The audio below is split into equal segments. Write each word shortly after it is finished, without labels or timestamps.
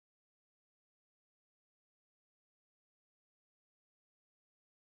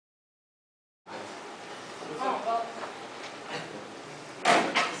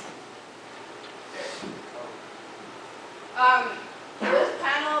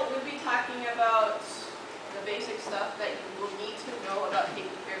stuff that you will need to know about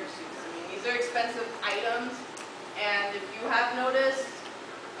taking care of suits. I mean, these are expensive items, and if you have noticed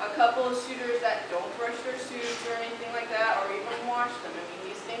a couple of suitors that don't brush their suits or anything like that, or even wash them, I mean,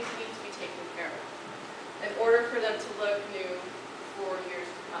 these things need to be taken care of in order for them to look new for years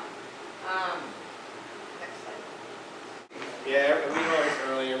to come. Next slide. Yeah, we noticed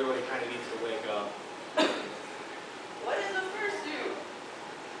early, everybody kind of needs to wake up. What is a fursuit?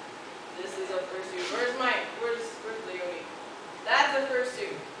 This is a fursuit. Where's Leonie? That's a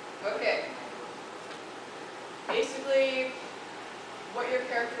fursuit. Okay. Basically, what your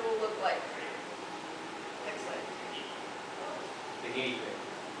character will look like. Next slide. The guinea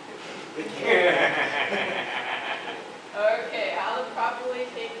pig. Okay, how to properly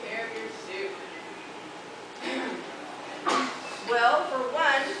take care of your suit. Well, for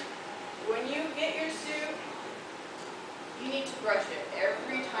one, when you get your suit, you need to brush it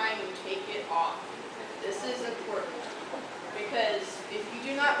every time you take it off. This is important because if you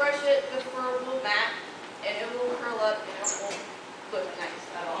do not brush it, the fur will mat and it will curl up and it won't look nice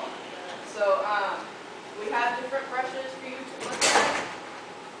at all. So we have different brushes for you to look at.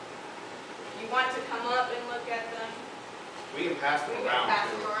 If you want to come up and look at them, We can pass them around. We can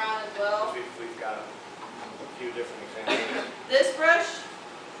pass them around as well. We've got a few different examples. This brush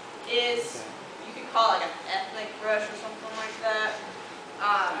is, you could call it like an ethnic brush or something like that.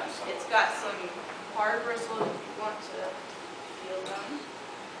 It's got some hard bristles if you want to feel them.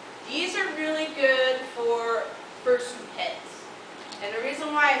 These are really good for fursuit heads. And the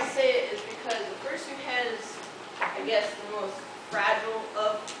reason why I say it is because the fursuit head is, I guess, the most fragile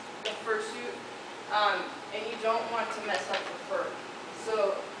of the fursuit. And you don't want to mess up the fur.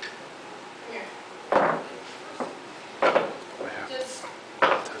 So, come here. Just, we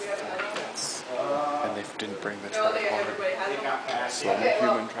have another one. And they didn't bring the No, tripod. everybody has them. Slow Okay,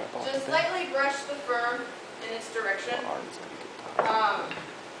 well, human tripod. just lightly brush the fur in its direction.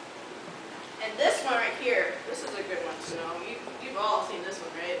 And this one right here, this is a good one to know. You've all seen this one,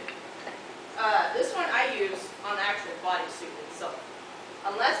 right? This one I use on the actual bodysuit itself.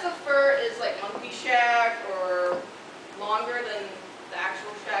 Unless the fur is like monkey shag or longer than the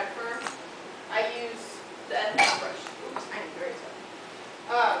actual shag fur, I use the ethnic brush. Oops, I'm very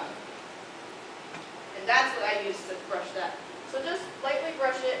sorry. And that's what I use to brush that. So just lightly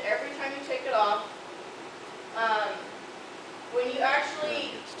brush it every time you take it off. When you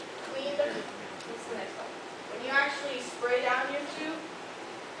actually clean the, what's the next one? When you actually spray down your suit,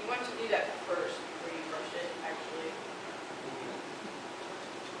 you want to do that first before you brush it, actually.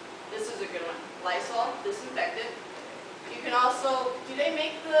 This is a good one. Lysol, disinfectant. You can also, do they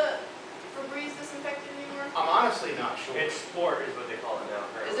make the Febreze disinfectant anymore? I'm honestly not sure. It's Sport is what they call it now.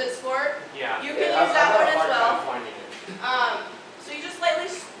 Is it Sport? Yeah. You can use that one as well. Finding it. So you just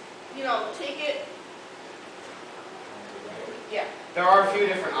lightly, take it. Yeah. There are a few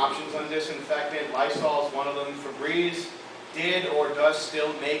different options on disinfectant. Lysol is one of them. Febreze did or does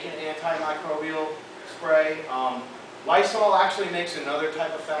still make an antimicrobial spray. Lysol actually makes another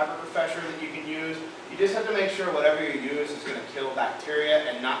type of fabric refresher that you can use. You just have to make sure whatever you use is going to kill bacteria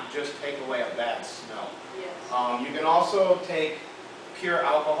and not just take away a bad smell. Yes. You can also take pure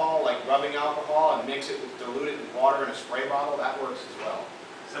alcohol, like rubbing alcohol, and mix it with diluted water in a spray bottle. That works as well.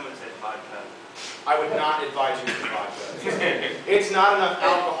 Someone said vodka. I would not advise you to vodka. It's not enough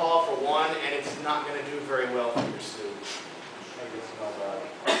alcohol for one, and it's not going to do very well for your suit.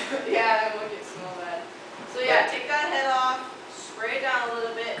 Yeah, that would get smell bad. So yeah, take that head off, spray it down a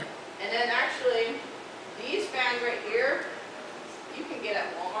little bit, and then actually, these fans right here, you can get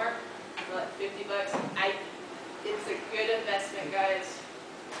at Walmart for like 50 bucks. It's a good investment, guys.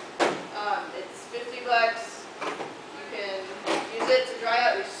 It's 50 bucks. You can use it to dry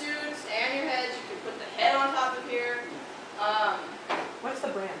out your suits and your heads. You can put the head on top of here. What's the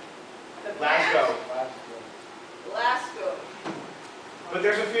brand? The brand? Lasco. Lasco. But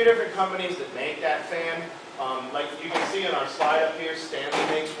there's a few different companies that make that fan. Like you can see on our slide up here, Stanley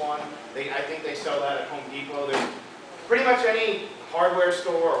makes one. I think they sell that at Home Depot. There's pretty much any hardware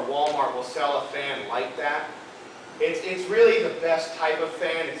store or Walmart will sell a fan like that. It's really the best type of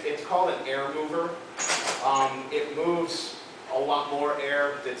fan. It's called an air mover. It moves a lot more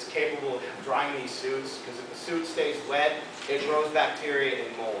air that's capable of drying these suits, because if the suit stays wet, it grows bacteria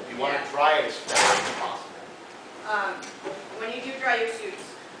and mold. You want to dry it as fast as possible. When you do dry your suits,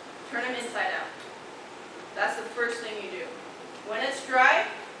 turn them inside out. That's the first thing you do. When it's dry,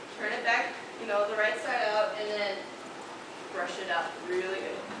 turn it back, the right side out, and then brush it out really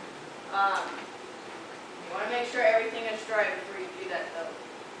good. You want to make sure everything is dry before you do that,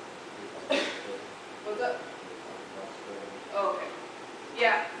 though. What's up? Oh, okay.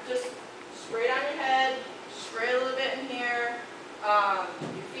 Yeah, just spray it on your head, spray a little bit in here,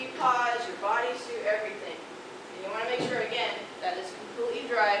 your feet paws, your bodysuit, everything. And you want to make sure, again, that it's completely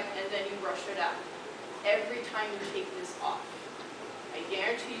dry, and then you brush it out. Every time you take this off, I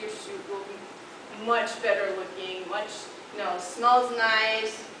guarantee your suit will be much better looking, smells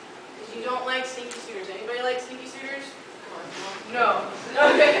nice, because you don't like stinky suiters. Anybody like stinky suiters? No.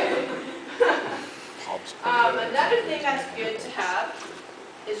 Okay. Another thing that's good to have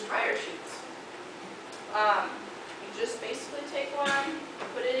is dryer sheets. You just basically take one,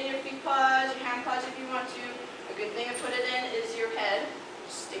 put it in your feet paws, your hand paws if you want to. A good thing to put it in is your head.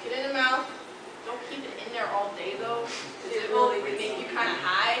 Just stick it in the mouth. Don't keep it in there all day though, because it will make you kind of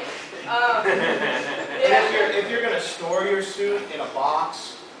high. And if you're going to store your suit in a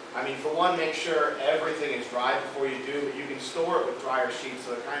box, I mean, for one, make sure everything is dry before you do, but you can store it with dryer sheets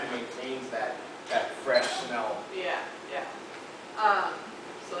so it kind of maintains that fresh smell. Yeah.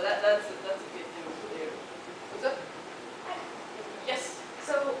 So that's a good thing to do. What's up? Yes.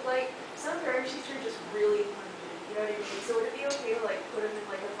 So, like, some dryer sheets are just really pungent, you know what I mean? So would it be okay to, like, put them in,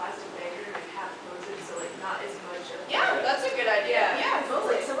 like, a plastic bag or, like, half close it so, like, not as much of Yeah, that's a good idea. Yeah,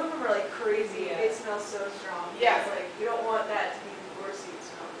 totally. Like, some of them are, like, crazy. Yeah. They smell so strong. Yeah. It's like, you don't want that to be your suit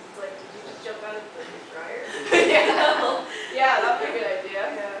smell. It's like, did you just jump out of the dryer? Yeah, that'd be a good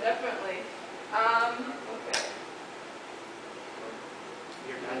idea. Yeah. Definitely. Okay.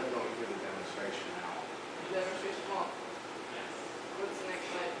 You're kind of going through the demonstration now. Demonstration wall. What's the next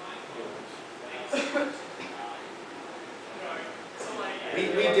slide?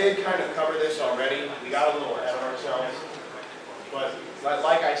 We did kind of cover this already. We got a little ahead of ourselves. But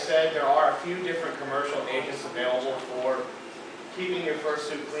like I said, there are a few different commercial agents available for keeping your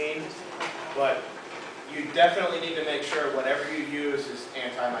fursuit clean. But you definitely need to make sure whatever you use is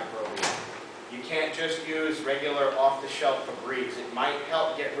antimicrobial. You can't just use regular off-the-shelf Febreze. It might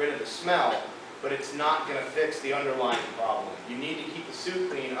help get rid of the smell, but it's not going to fix the underlying problem. You need to keep the suit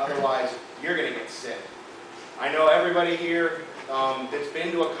clean, otherwise you're going to get sick. I know everybody here that's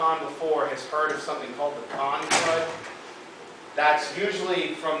been to a con before has heard of something called the con crud. That's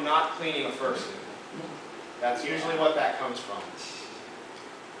usually from not cleaning a fursuit. That's usually what that comes from.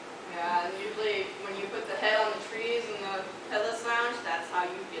 Yeah, and usually when you put the head on the trees in the headless lounge, that's how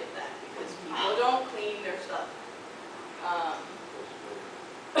you get that, because people don't clean their stuff.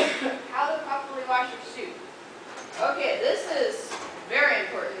 How to properly wash your suit. Okay, this is very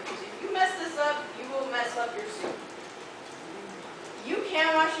important, because if you mess this up, you will mess up your suit. You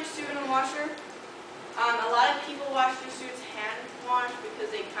can wash your suit in a washer. A lot of people wash their suits hand wash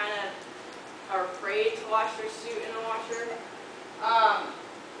because they kind of are afraid to wash their suit in a washer.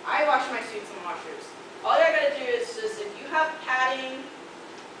 I wash my suits in washers. All you gotta do is just, if you have padding,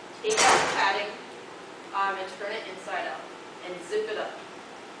 take out the padding and turn it inside out and zip it up.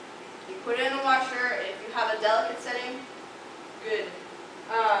 You put it in the washer. If you have a delicate setting, good.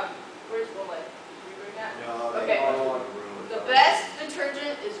 Where's Woolite? Are you doing that? No, they Okay. all want to ruin it. The best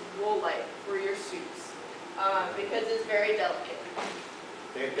detergent is Woolite for your suits because it's very delicate.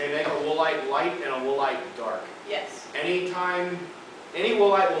 They make a Woolite light and a Woolite dark. Yes. Anytime, any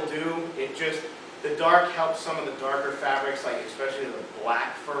Woolite will do. It just, the dark helps some of the darker fabrics, like especially the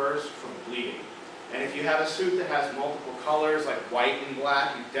black furs, from bleeding. And if you have a suit that has multiple colors, like white and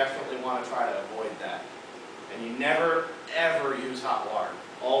black, you definitely want to try to avoid that. And you never, ever use hot water.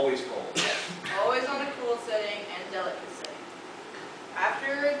 Always cold. Always on a cool setting and delicate setting.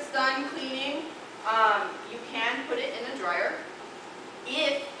 After it's done cleaning, you can put it in a dryer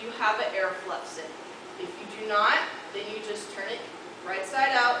if you have an air flux setting. If you do not, then you just turn it right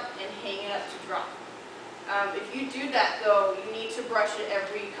side out and hang it up to dry. If you do that though, you need to brush it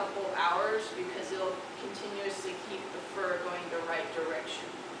every couple hours because it'll continuously keep the fur going the right direction.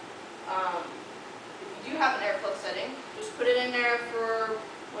 If you do have an airflow setting, just put it in there for,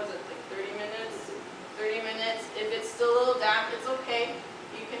 what is it, like 30 minutes? 30 minutes. If it's still a little damp, it's okay.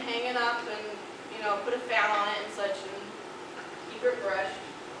 You can hang it up and, put a fan on it and such and keep it brushed.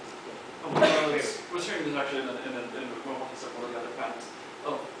 Was hearing this actually in one of the other panels.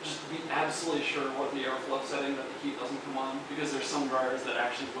 Just be absolutely sure what the airflow setting that the heat doesn't come on, because there's some dryers that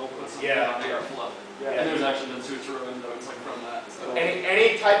actually will put something on the airflow. Yeah. And there's actually been suits ruined like from that. So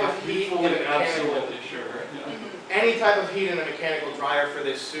Any type of heat in a mechanical, absolutely sure. Yeah. any type of heat in a mechanical dryer for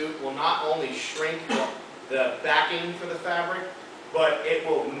this suit will not only shrink the backing for the fabric, but it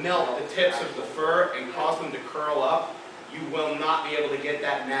will melt the tips of the fur and cause them to curl up. You will not be able to get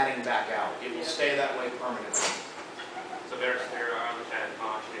that matting back out. It will stay that way permanently. So there's your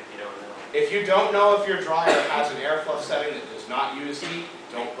caution if you don't know. If you don't know if your dryer has an airflow setting that does not use heat,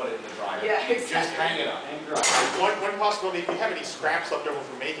 don't put it in the dryer. Yeah, Just exactly. hang it up. And dry. One possibility, if you have any scraps left over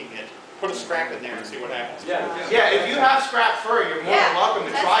from making it, put a scrap in there and see what happens. Yeah. Yeah, if you have scrap fur, you're more than Yeah, welcome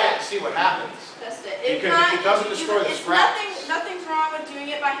to that's try it. it and see what happens. Test it. If Because not, if it doesn't you- destroy the it's scraps. nothing's wrong with doing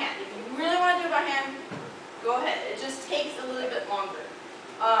it by hand. If you really want to do it by hand, go ahead. It just takes a little bit longer.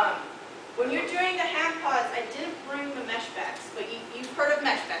 When you're doing the hand pods, I didn't bring the mesh bags, but you've heard of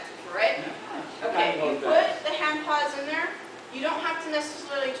mesh bags before, right? Okay, you put the hand pods in there. You don't have to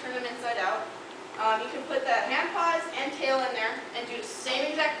necessarily turn them inside out. You can put the hand pods and tail in there and do the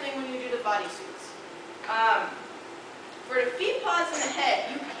same exact thing when you do the bodysuits. For the feet pods and the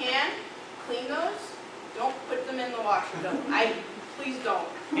head, you can clean those. Don't put them in the washer though. Please don't.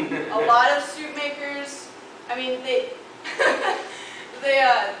 A lot of suit makers, I mean, they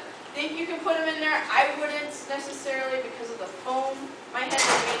think you can put them in there. I wouldn't necessarily because of the foam. My head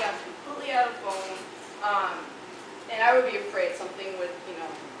is made out completely out of foam, and I would be afraid something would,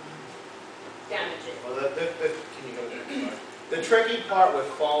 damage it. Well, can you go there? Sorry. The tricky part with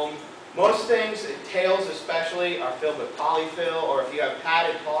foam, most things, tails especially, are filled with polyfill, or if you have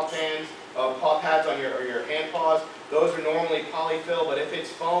padded paw pads on your hand paws, those are normally polyfill, but if it's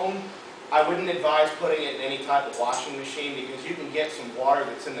foam, I wouldn't advise putting it in any type of washing machine because you can get some water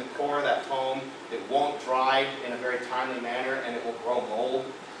that's in the core of that foam that won't dry in a very timely manner and it will grow mold.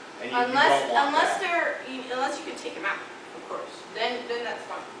 And you don't want that. Unless you can take them out, of course. Then that's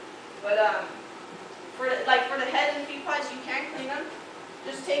fine. But for the head and feet pods, you can clean them.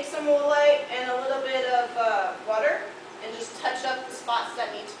 Just take some woolite and a little bit of water and just touch up the spots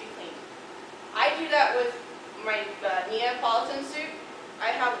that need to be cleaned. I do that with my Neapolitan suit. I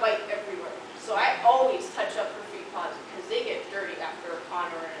have white everywhere. So I always touch up for feet pods because they get dirty after a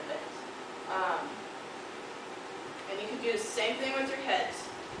con or an event. And you can do the same thing with your heads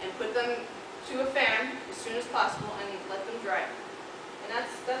and put them to a fan as soon as possible and let them dry. And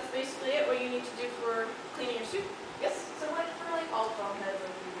that's basically it, what you need to do for cleaning your suit. Yes? So for all foam heads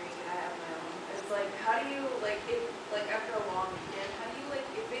and fingers, I have my own. It's how do you after a long weekend, how do you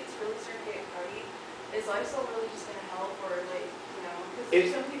if it's really starting to get cruddy, is Lysol really just gonna help or because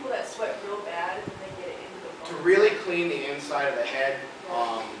there's some people that sweat real bad and then they get it into the foam. To really clean the inside of the head,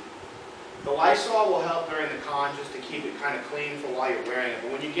 the Lysol will help during the con just to keep it kind of clean for while you're wearing it.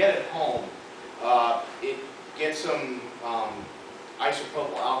 But when you get it home, get some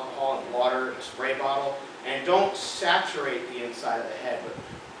isopropyl alcohol and water in a spray bottle, and don't saturate the inside of the head, but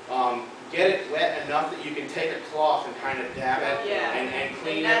get it wet enough that you can take a cloth and kind of dab it and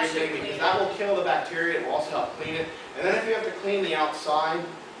clean everything, because that will kill the bacteria. It will also help clean it. And then if you have to clean the outside,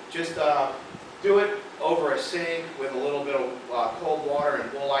 just do it over a sink with a little bit of cold water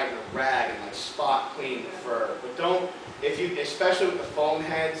and woolite and a rag and spot clean the fur. But don't, especially with the foam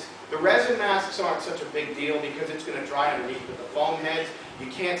heads, the resin masks aren't such a big deal because it's going to dry underneath, but the foam heads, you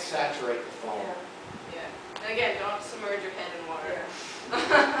can't saturate the foam. Yeah. And again, don't submerge your head in water.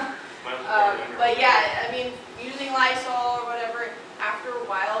 Yeah. But yeah, I mean, using Lysol or whatever, after a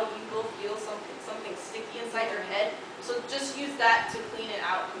while you will feel something sticky inside your head. So just use that to clean it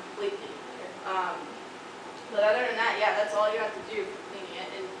out completely. But other than that, yeah, that's all you have to do for cleaning it,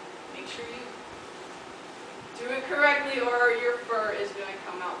 and make sure you do it correctly or your fur is going to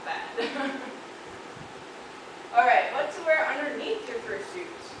come out bad. All right, what to wear underneath your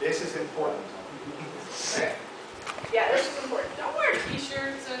fursuits? This is important. Okay. Yeah, this is important. Don't wear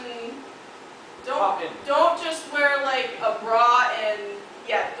t-shirts and Pop in. don't just wear a bra and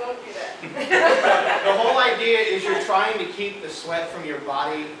don't do that. The whole idea is you're trying to keep the sweat from your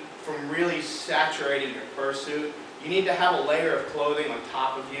body from really saturating your fursuit. You need to have a layer of clothing on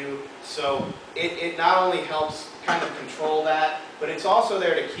top of you, so it not only helps kind of control that, but it's also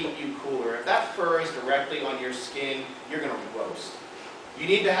there to keep you cooler. If that fur is directly on your skin, you're going to roast. You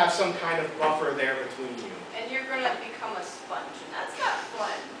need to have some kind of buffer there between you. And you're going to become a sponge, and that's not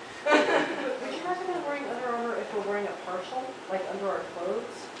fun. Would you recommend wearing Under Armour if we're wearing a partial, like under our clothes?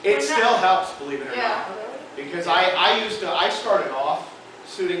 It still helps, believe it or Yeah. not. Because I started off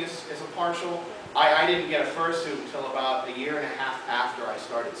suiting as a partial. I didn't get a fursuit until about a year and a half after I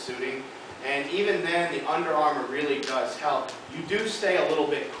started suiting. And even then, the Under Armour really does help. You do stay a little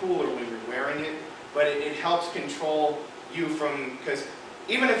bit cooler when you're wearing it, but it helps control you from, because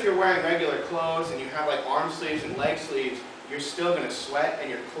even if you're wearing regular clothes and you have arm sleeves and leg sleeves, you're still going to sweat and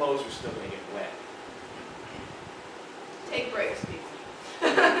your clothes are still going to get wet. Take breaks, people.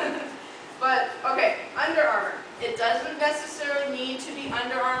 But, okay, Under Armour. It doesn't necessarily need to be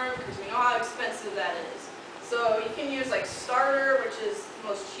Under Armour because we know how expensive that is. So you can use Starter, which is the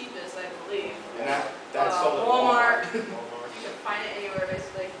most cheapest, I believe. And that's sold at Walmart. Walmart. You can find it anywhere,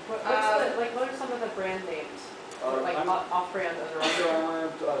 basically. What are some of the brand names? I'm Off-brand Under Armour? Under Armour,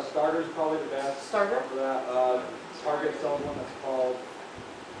 Starter's probably the best. Starter? For that. Target sells one that's called.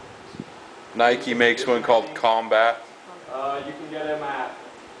 Nike makes one called Combat. You can get them at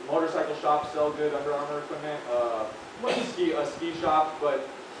motorcycle shops. Sell good Under Armour equipment. A ski shop, but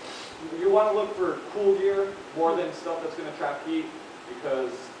you want to look for cool gear more than stuff that's going to trap heat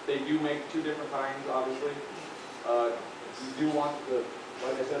because they do make two different kinds, obviously. You do want the,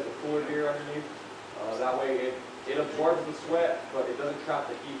 like I said, the cooler gear underneath. That way it absorbs the sweat, but it doesn't trap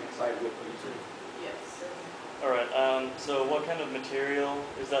the heat inside with you. Yes. Alright, so what kind of material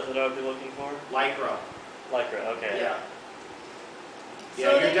is that I would be looking for? Lycra. Lycra, okay. Yeah. So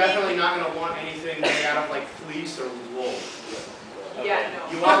Yeah, they you're definitely not going to want anything made out of like fleece or wool. Yeah,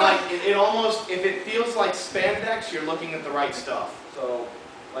 no. You want like, it almost, if it feels like spandex, you're looking at the right stuff. So,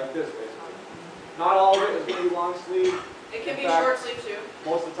 like this basically. Not all of it is going to be long sleeve. It can In be fact, short sleeve too.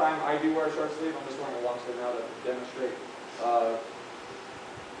 Most of the time I do wear a short sleeve. I'm just wearing a long sleeve now to demonstrate.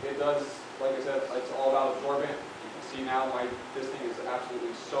 It does, like I said, it's all about absorbent. You can see now this thing is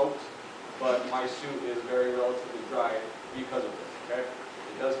absolutely soaked, but my suit is very relatively dry because of this, okay?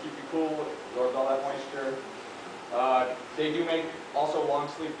 It does keep you cool, it absorbs all that moisture. They do make also long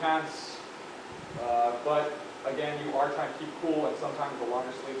sleeve pants, but again, you are trying to keep cool, and sometimes the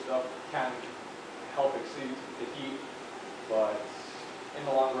longer sleeve stuff can help exceed the heat, but in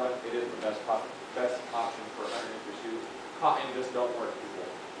the long run, it is the best option for underneath your suit. Cotton just don't work too well.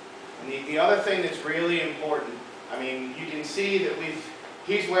 And the other thing that's really important, I mean, you can see that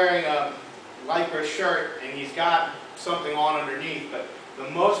he's wearing a Lycra shirt and he's got something on underneath, but the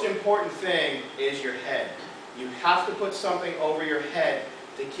most important thing is your head. You have to put something over your head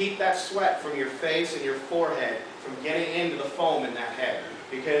to keep that sweat from your face and your forehead from getting into the foam in that head.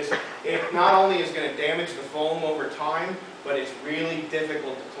 Because it not only is going to damage the foam over time, but it's really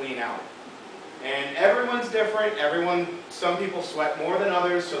difficult to clean out. And everyone's different. Some people sweat more than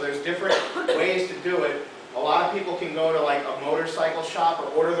others, so there's different ways to do it. A lot of people can go to like a motorcycle shop or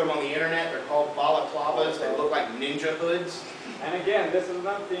order them on the internet. They're called balaclavas. They look like ninja hoods. And again, this is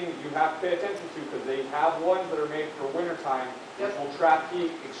another thing you have to pay attention to because they have ones that are made for wintertime, which will trap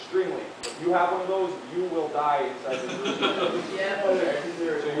heat extremely. If you have one of those, you will die inside the room. Yeah.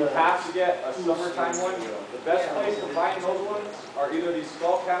 So you have to get a summertime one. The best place to find those ones are either these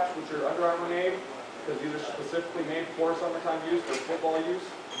skull caps, which are Under Armour made, because these are specifically made for summertime use, for football use,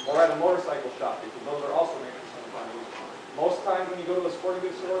 or at a motorcycle shop, because those are also made for summertime use. Most times when you go to a sporting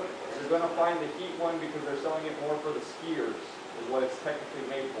goods store, you're going to find the heat one because they're selling it more for the skiers, is what it's technically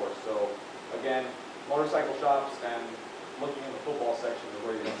made for. So again, motorcycle shops and looking in the football section is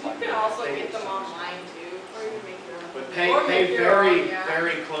where you're going to find You can them. also get them online too, or you can make your own. But Or pay make your very, own, yeah.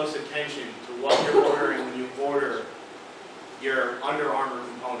 very close attention to what you're ordering when you order your Under Armour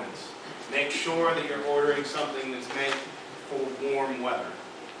components. Make sure that you're ordering something that's made for warm weather.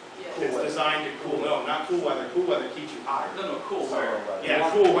 Yes. It's designed to cool. No, not cool weather. Cool weather keeps you hotter. No, cool wear. Yeah,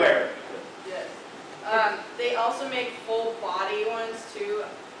 cool wear. Yes. They also make full body ones too.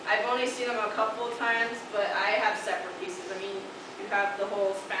 I've only seen them a couple of times, but I have separate pieces. I mean, you have the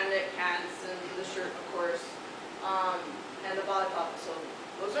whole spandex pants and the shirt, of course, and the balaclava. So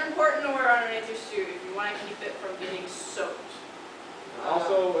those are important to wear underneath your suit if you want to keep it from getting soaked.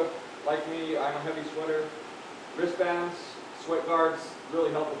 Also, like me, I'm a heavy sweater. Wristbands, sweat guards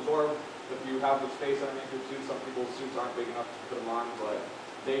really help absorb if you have the space underneath your suit. Some people's suits aren't big enough to put them on, but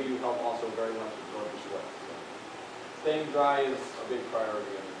they do help also very much absorb your sweat. So staying dry is a big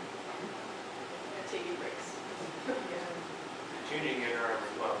priority. And taking breaks. Tuning in or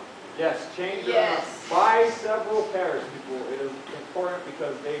as well. Yes, change your Yes. buy several pairs, people. It is important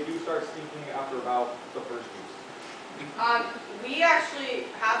because they do start stinking after about the first use. We actually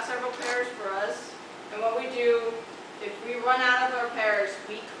have several pairs for us, and what we do, if we run out of our pairs,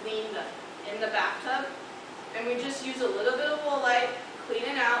 we clean them in the bathtub, and we just use a little bit of woolite, clean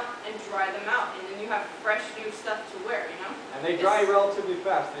it out, and dry them out, and then you have fresh new stuff to wear, you know? And they dry relatively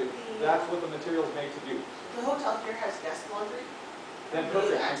fast. That's what the material is made to do. The hotel here has guest laundry. Then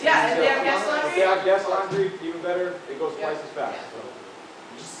perfect. Yeah, and they have guest If laundry? they have guest laundry, even better. It goes twice as fast. Yeah. So.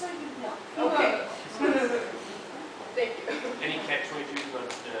 Just so you know. Okay. Thank you. Any catch-22s on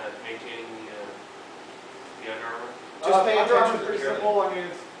maintaining the Under Armour? Just pay Under attention Armour's to pretty the simple. I mean,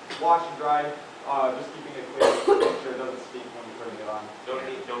 it's wash and dry. Just keeping it clean. Make sure it doesn't stink when you're putting it on. Don't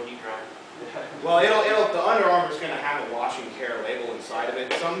heat dry. Well, the Under Armour's going to have a wash and care label inside of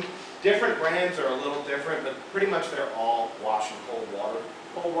it. Some different brands are a little different, but pretty much they're all wash in cold water.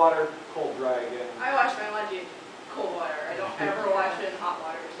 Cold water, cold dry again. I wash my laundry in cold water. I don't ever wash it in hot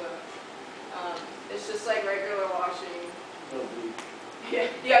water, so it's just like regular washing. No bleach.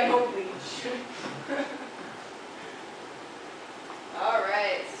 Yeah, no bleach. All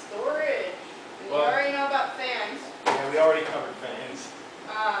right, story You already know about fans. Yeah, we already covered fans.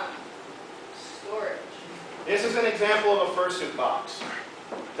 Storage. This is an example of a fursuit box.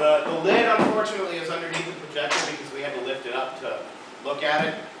 The lid, unfortunately, is underneath the projector because we had to lift it up to look at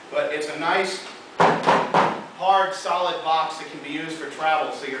it. But it's a nice, hard, solid box that can be used for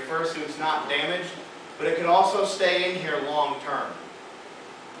travel, so your fursuit's not damaged. But it can also stay in here long term.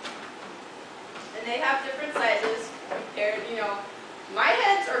 And they have different sizes compared, my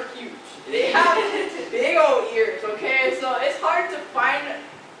heads are huge. They have big old ears, okay? So it's hard to find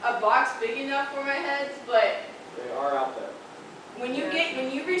a box big enough for my heads, but They are out there. when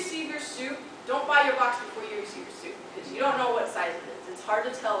you receive your suit, don't buy your box before you receive your suit, because you don't know what size it is. It's hard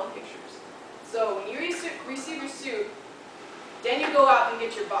to tell in pictures. So when you receive your suit, then you go out and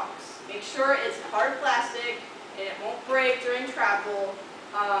get your box. Make sure it's hard plastic and it won't break during travel,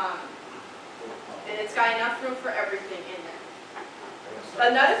 and it's got enough room for everything in there.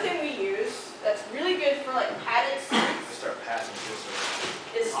 Another thing we use that's really good for like padded suits Start passing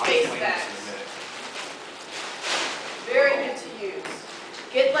this is space bags. Very good to use.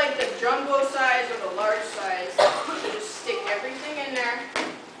 Get like the jumbo size or the large size. You just stick everything in there,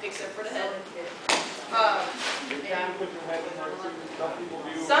 except for the head. You can put your head in there too. Some people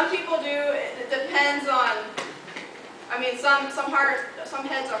do. Some people do. It depends on. I mean, some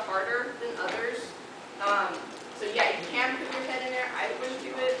heads are harder than others. So yeah, you can put your head in there. I wouldn't do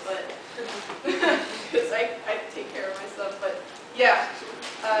it, but because I take care of myself. But yeah,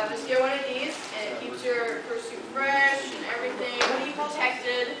 just get one of these, and it keeps your fursuit fresh and everything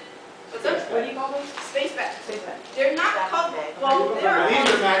protected. What's up? What do you call them? Space bags. Space bags. They're not called. Well, they're.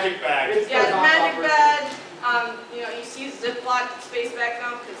 These are magic bags. Yeah, the magic bag. You see Ziploc space bags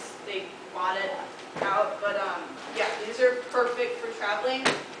now because they bought it out. But yeah, these are perfect for traveling.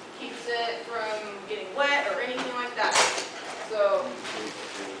 Keeps it from getting wet or anything like that. So.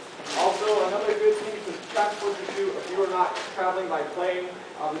 Also, another good thing to transport you to, if you are not traveling by plane,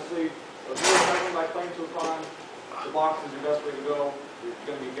 obviously, if you are traveling by plane to a con, the box is your best way to go. You're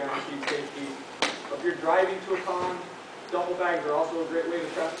going to be guaranteed safety. If you're driving to a con, duffel bags are also a great way to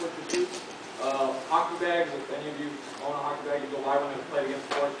transport your suits. Hockey bags, if any of you own a hockey bag, you go buy one and play against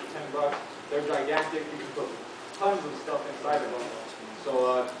sports for $10. They're gigantic. You can put tons of stuff inside of them.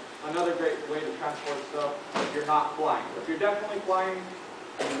 So another great way to transport stuff if you're not flying. If you're definitely flying,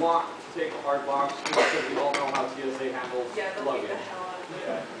 you want to take a hard box because we all know how TSA handles luggage. The hell out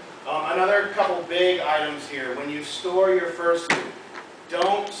of it. Another couple big items here. When you store your fursuit,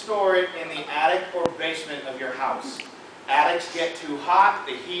 don't store it in the attic or basement of your house. Attics get too hot,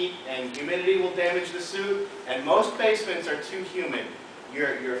 the heat and humidity will damage the suit, and most basements are too humid.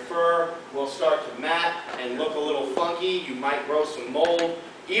 Your fur will start to mat and look a little funky. You might grow some mold,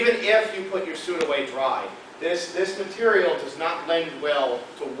 even if you put your suit away dry. This material does not lend well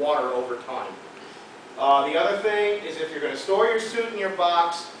to water over time. The other thing is if you're going to store your suit in your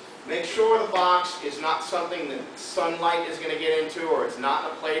box, make sure the box is not something that sunlight is going to get into, or it's not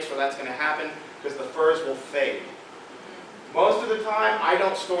in a place where that's going to happen, because the furs will fade. Most of the time, I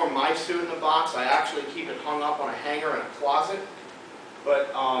don't store my suit in a box. I actually keep it hung up on a hanger in a closet. But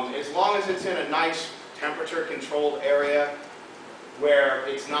as long as it's in a nice temperature-controlled area where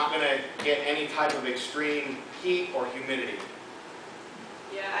it's not going to get any type of extreme heat or humidity.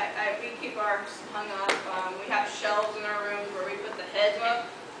 Yeah, we keep ours hung up. We have shelves in our rooms where we put the heads up.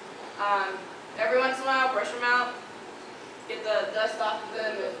 Every once in a while, brush them out, get the dust off of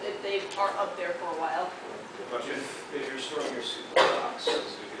them if they are up there for a while. Question? If you're storing your suit in a box, is it a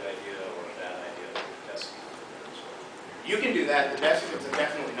good idea or a bad idea to put a desk in there as well? You can do that. The desiccants are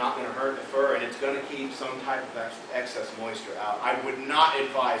definitely not going to hurt the fur, and it's going to keep some type of excess moisture out. I would not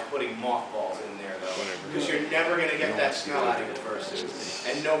advise putting mothballs in there, though, because you're never going to get that smell out of your fursuit,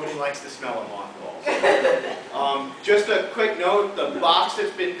 and nobody likes the smell of mothballs. Just a quick note, the box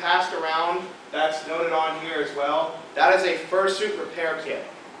that's been passed around, that's noted on here as well, that is a fursuit repair kit.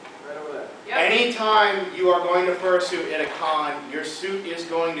 Right over there. Yep. Anytime you are going to fursuit at a con, your suit is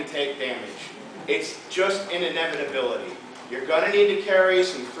going to take damage. It's just an inevitability. You're going to need to carry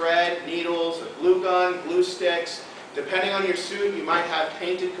some thread, needles, a glue gun, glue sticks. Depending on your suit, you might have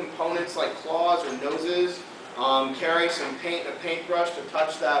painted components like claws or noses. Carry some paint, a paintbrush to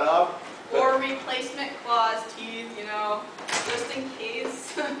touch that up. Or replacement claws, teeth, just in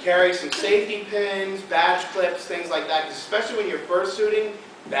case. Carry some safety pins, badge clips, things like that. 'Cause especially when you're fursuiting,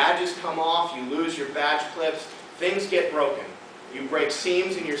 badges come off, you lose your badge clips, things get broken. You break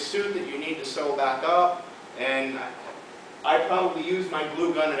seams in your suit that you need to sew back up, and I probably use my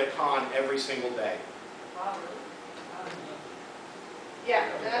glue gun at a con every single day. Wow, really? Yeah,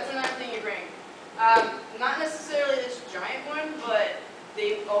 and that's another thing you bring. Not necessarily this giant one, but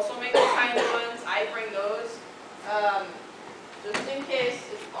They also make the tiny ones. I bring those. Just in case,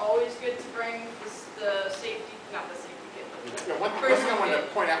 it's always good to bring the safety, not the safety kit, but Yeah, one thing I wanted to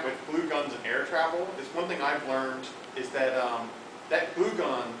point out with glue guns and air travel is one thing I've learned is that that glue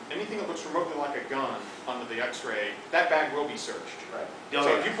gun, anything that looks remotely like a gun under the X-ray, that bag will be searched. Right.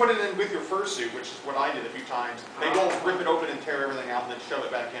 So if you put it in with your fursuit, which is what I did a few times, they will rip it open and tear everything out and then shove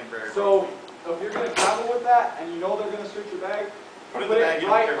it back in for air. So if you're gonna travel with that and you know they're gonna search your bag, Put it in put the bag, it you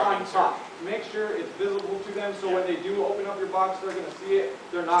don't right care about on being top. Make sure it's visible to them so when they do open up your box, they're gonna see it.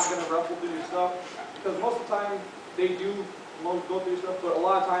 They're not gonna ruffle through your stuff. Because most of the time, they do go through your stuff, but a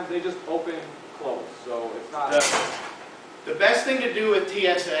lot of times they just open close. So it's not... The best thing to do with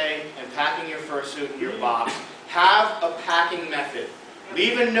TSA and packing your fursuit in your box, have a packing method.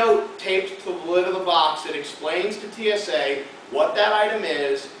 Leave a note taped to the lid of the box that explains to TSA what that item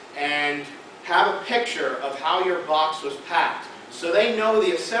is and have a picture of how your box was packed. So they know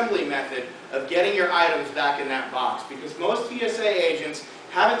the assembly method of getting your items back in that box. Because most TSA agents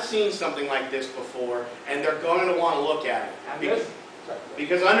haven't seen something like this before and they're going to want to look at it.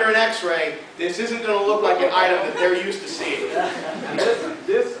 Because under an X-ray, this isn't going to look like an item that they're used to seeing. And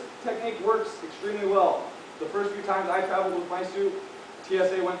this technique works extremely well. The first few times I traveled with my suit,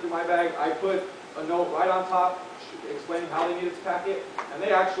 TSA went through my bag, I put a note right on top explaining how they needed to pack it, and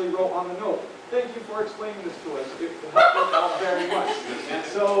they actually wrote on the note, "Thank you for explaining this to us. It helped us out very much." And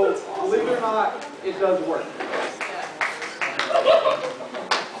so, believe it or not, it does work.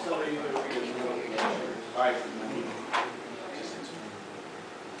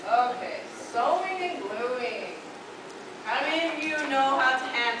 Okay, sewing and gluing. How many of you know how to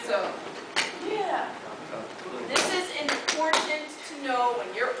hand sew? Yeah. This is important to know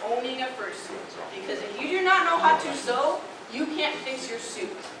when you're owning a fursuit, because if you do not know how to sew, you can't fix your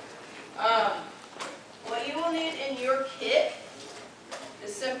suit. What you will need in your kit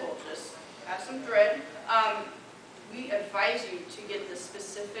is simple. Just have some thread. We advise you to get the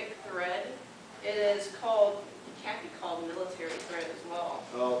specific thread. It is called, it can't be called military thread as well.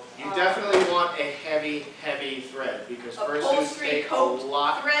 Well, you definitely want a heavy, heavy thread because fursuits take a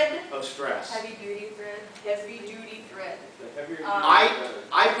lot of stress. Heavy duty thread. Heavy duty thread.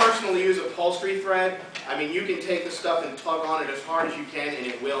 I personally use upholstery thread. I mean, you can take the stuff and tug on it as hard as you can and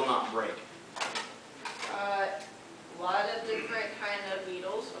it will not break. A lot of different kind of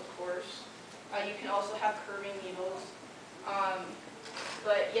needles, of course. You can also have curving needles.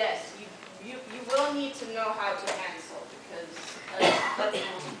 But yes, you will need to know how to hand sew because that's the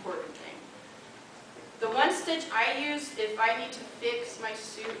most important thing. The one stitch I use if I need to fix my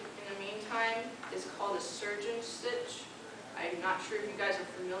suit in the meantime is called a surgeon stitch. I'm not sure if you guys are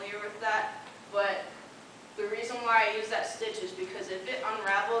familiar with that, but the reason why I use that stitch is because if it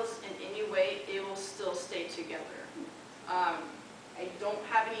unravels in any way, it will still stay together. I don't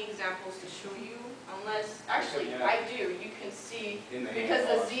have any examples to show you, unless, actually, I do. You can see, because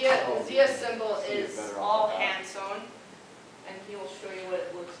the Zia symbol is all hand sewn, and he will show you what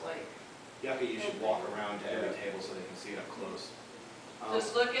it looks like. Yucca, you should walk around to every table so they can see it up close.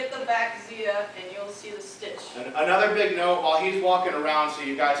 Just look at the back Zia, and you'll see the stitch. Another big note, while he's walking around so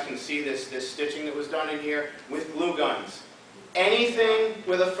you guys can see this stitching that was done in here, with glue guns. Anything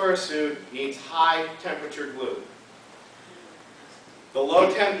with a fursuit needs high temperature glue. The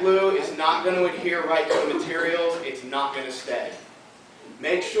low temp glue is not going to adhere right to the materials, it's not going to stay.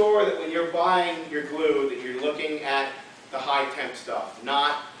 Make sure that when you're buying your glue that you're looking at the high temp stuff,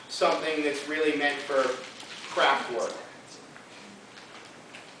 not something that's really meant for craft work.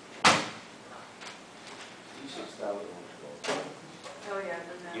 Oh yeah,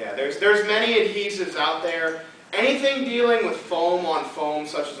 Yeah, there's many adhesives out there. Anything dealing with foam on foam,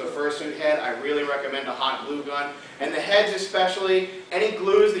 such as a fursuit head, I really recommend a hot glue gun. And the heads especially, any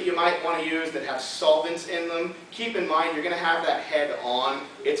glues that you might want to use that have solvents in them, keep in mind you're going to have that head on.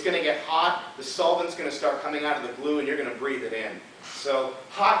 It's going to get hot, the solvent's going to start coming out of the glue and you're going to breathe it in. So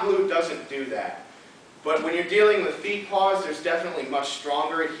hot glue doesn't do that. But when you're dealing with feet paws, there's definitely much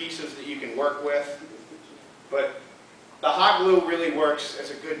stronger adhesives that you can work with. But the hot glue really works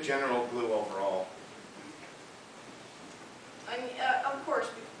as a good general glue overall. Of course,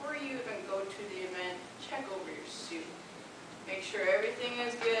 before you even go to the event, check over your suit. Make sure everything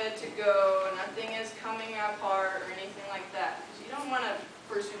is good to go, nothing is coming apart or anything like that. Because you don't want to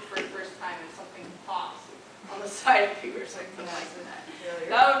fursuit for the first time and something pops on the side of you or something like that.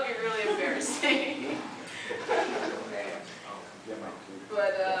 That would be really embarrassing.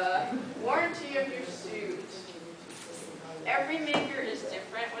 But warranty of your suit. Every maker is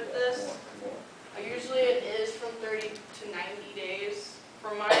different with this. Usually it is from 30 to 90 days.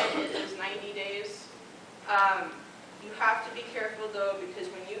 For mine, it is 90 days. You have to be careful though,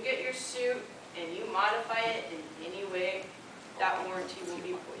 warranty will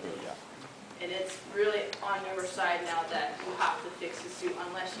be voided. And it's really on your side now that you have to fix the suit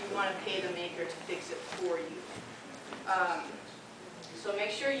unless you want to pay the maker to fix it for you. So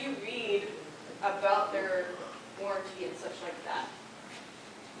make sure you read about their warranty and such like that.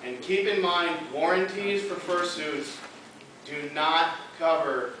 And keep in mind, warranties for fursuits do not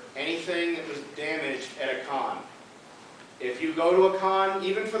cover anything that was damaged at a con. If you go to a con,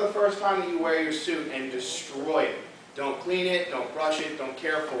 even for the first time that you wear your suit, and destroy it, don't clean it, don't brush it, don't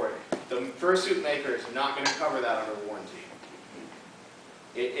care for it, the fursuit maker is not going to cover that under warranty.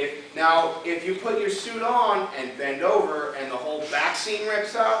 Now, if you put your suit on and bend over and the whole back seam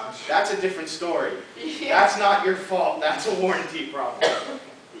rips out, that's a different story. Yeah. That's not your fault. That's a warranty problem.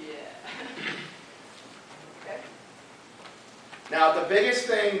 Now, the biggest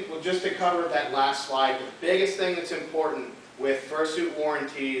thing, well, just to cover that last slide, the biggest thing that's important with fursuit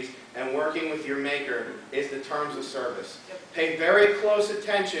warranties and working with your maker is the terms of service. Pay very close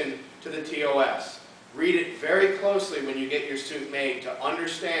attention to the TOS. Read it very closely when you get your suit made to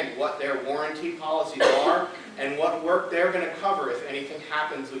understand what their warranty policies are and what work they're going to cover if anything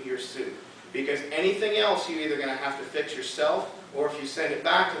happens with your suit. Because anything else you're either going to have to fix yourself, or if you send it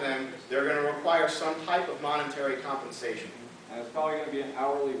back to them, they're going to require some type of monetary compensation. And it's probably going to be an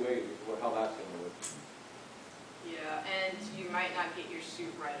hourly wage, how that's going to work. Yeah, and you might not get your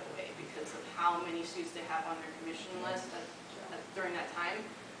suit right away because of how many suits they have on their commission list during that time.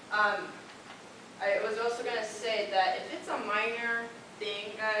 I was also going to say that if it's a minor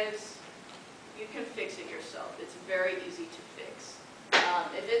thing, guys, you can fix it yourself. It's very easy to fix.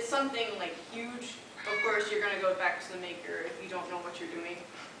 If it's something like huge, of course you're going to go back to the maker if you don't know what you're doing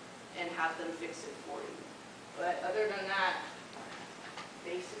and have them fix it for you. But other than that,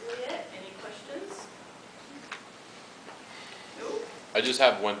 basically it. Any questions? Nope. I just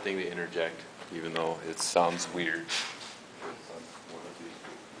have one thing to interject, even though it sounds weird.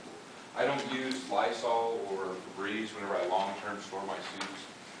 I don't use Lysol or Febreze whenever I long-term store my suits.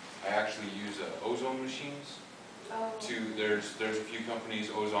 I actually use ozone machines. There's a few companies,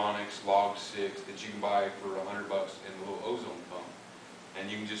 Ozonics, Log 6, that you can buy for $100 in a little ozone pump. And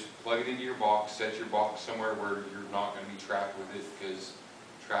you can just plug it into your box, set your box somewhere where you're not going to be trapped with it, because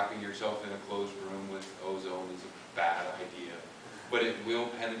trapping yourself in a closed room with ozone is a bad idea. But it will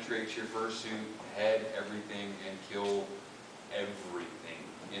penetrate your fursuit, head, everything, and kill everything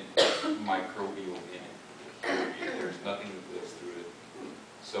microbial in it. There's nothing that lives through it.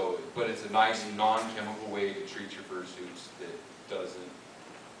 So, but it's a nice non-chemical way to treat your fursuits that doesn't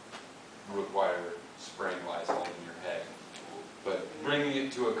require spraying Lysol in your head. But bringing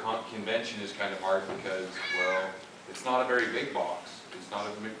it to a convention is kind of hard because, well, it's not a very big box. It's not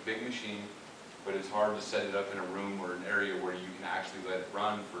a big machine, but it's hard to set it up in a room or an area where you can actually let it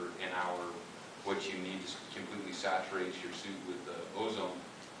run for an hour. What you need to completely saturate your suit with the ozone.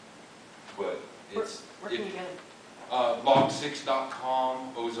 But it's Where can you get it?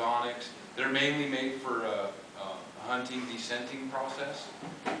 Log6.com, Ozonics. They're mainly made for hunting, descenting process,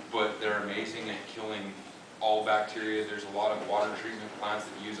 but they're amazing at killing all bacteria. There's a lot of water treatment plants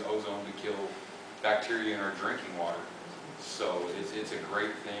that use ozone to kill bacteria in our drinking water. So it's a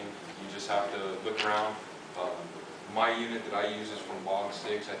great thing. You just have to look around. My unit that I use is from Log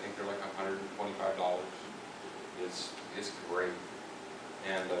 6. I think they're like $125. It's great.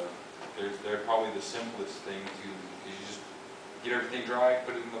 And they're probably the simplest thing to, you just get everything dry,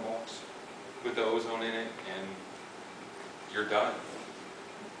 put it in the box, put the ozone in it, and you're done.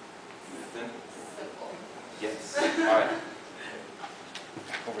 Simple. Yes. All right.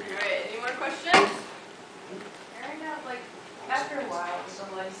 Over here. Alright, any more questions? Right now, like, after a while, with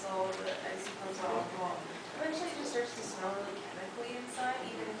the Lysol, the isoprops, alcohol, eventually it just starts to smell really chemically inside,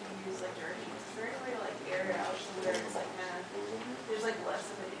 even if you use like dirty. Is there any way to like air it out so where it's like there's like less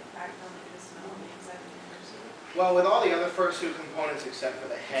of an impact on like the smell on the inside of the fursuit? Well, with all the other fursuit components except for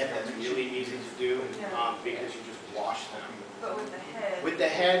the head, that's really easy to do because you just wash them. But with the head. With the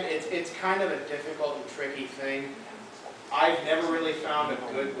head, it's kind of a difficult and tricky thing. I've never really found a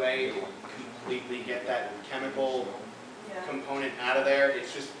good way to completely get that chemical component out of there.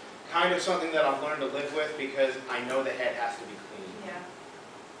 It's just kind of something that I've learned to live with because I know the head has to be clean. Yeah.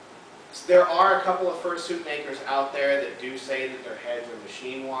 So there are a couple of fursuit makers out there that do say that their heads are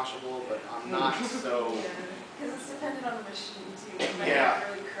machine washable, but I'm not so... Because it's dependent on the machine too. You might Yeah. have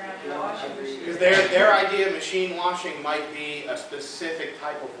really crappy washing machine. Because their idea of machine washing might be a specific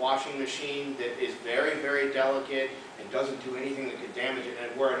type of washing machine that is very, very delicate and doesn't do anything that could damage it,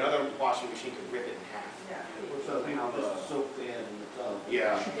 and where another washing machine could rip it in half. Yeah. So people just soak the head in the tub.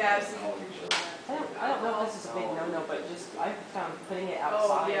 Yeah. Yeah, I've seen pictures of that. I don't know if this is a big no-no, but just I've found putting it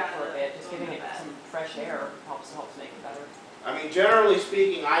outside yeah. for a bit, just giving it some fresh air helps make it better. I mean, generally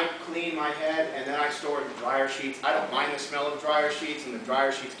speaking, I clean my head and then I store it in dryer sheets. I don't mind the smell of dryer sheets, and the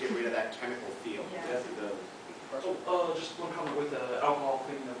dryer sheets get rid of that chemical feel. Yes, it does. Just one comment with alcohol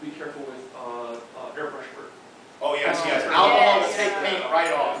cleaning. Be careful with airbrush work. Oh, yes, yes. Oh, Alcohol will yes, take paint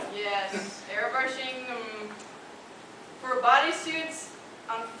right off. Yes, airbrushing, for bodysuits,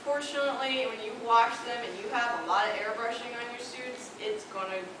 unfortunately, when you wash them and you have a lot of airbrushing on your suits, it's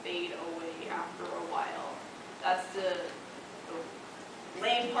gonna fade away after a while. That's the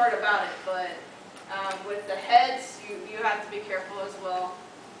lame part about it, but with the heads, you have to be careful as well.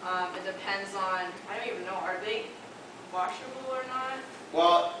 It depends on, I don't even know, are they washable or not?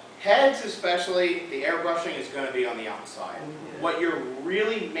 Well, heads especially, the airbrushing is going to be on the outside. What you're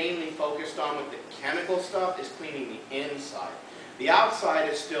really mainly focused on with the chemical stuff is cleaning the inside. The outside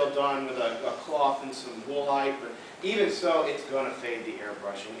is still done with a cloth and some woolite, but even so, it's going to fade the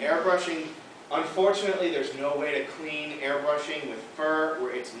airbrushing. Airbrushing, unfortunately, there's no way to clean airbrushing with fur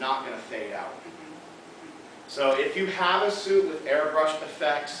where it's not going to fade out. So if you have a suit with airbrushed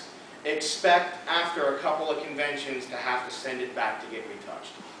effects, expect after a couple of conventions to have to send it back to get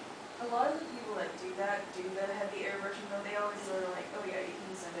retouched. A lot of the people that do that, do the heavy airbrushing though, they always are like, oh yeah, you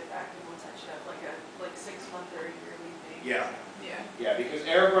can send it back and we'll touch it up, like a 6 month or a yearly thing. Yeah. Yeah. Yeah, because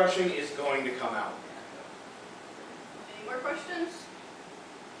airbrushing is going to come out. Any more questions?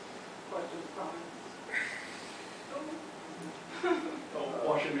 Questions, comments?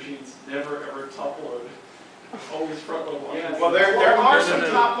 Washing machines never ever top load. Always front load washing. Yes. Well, there are some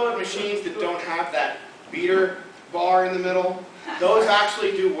top-load machines that don't have that beater bar in the middle. Those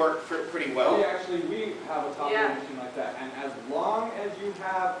actually do work pretty well. We have a top load machine like that, and as long as you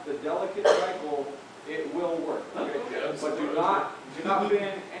have the delicate cycle, it will work. Okay? But do not put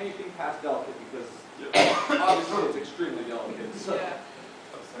in anything past delicate, because obviously it's extremely delicate. So. Yeah.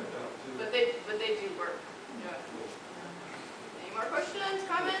 But they do work. Yeah. Any more questions,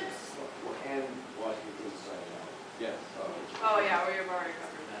 comments? And washing inside out. Yes. Oh yeah, we've already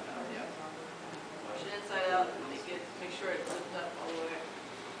covered that. Yeah. Wash it inside out and make sure it's zipped up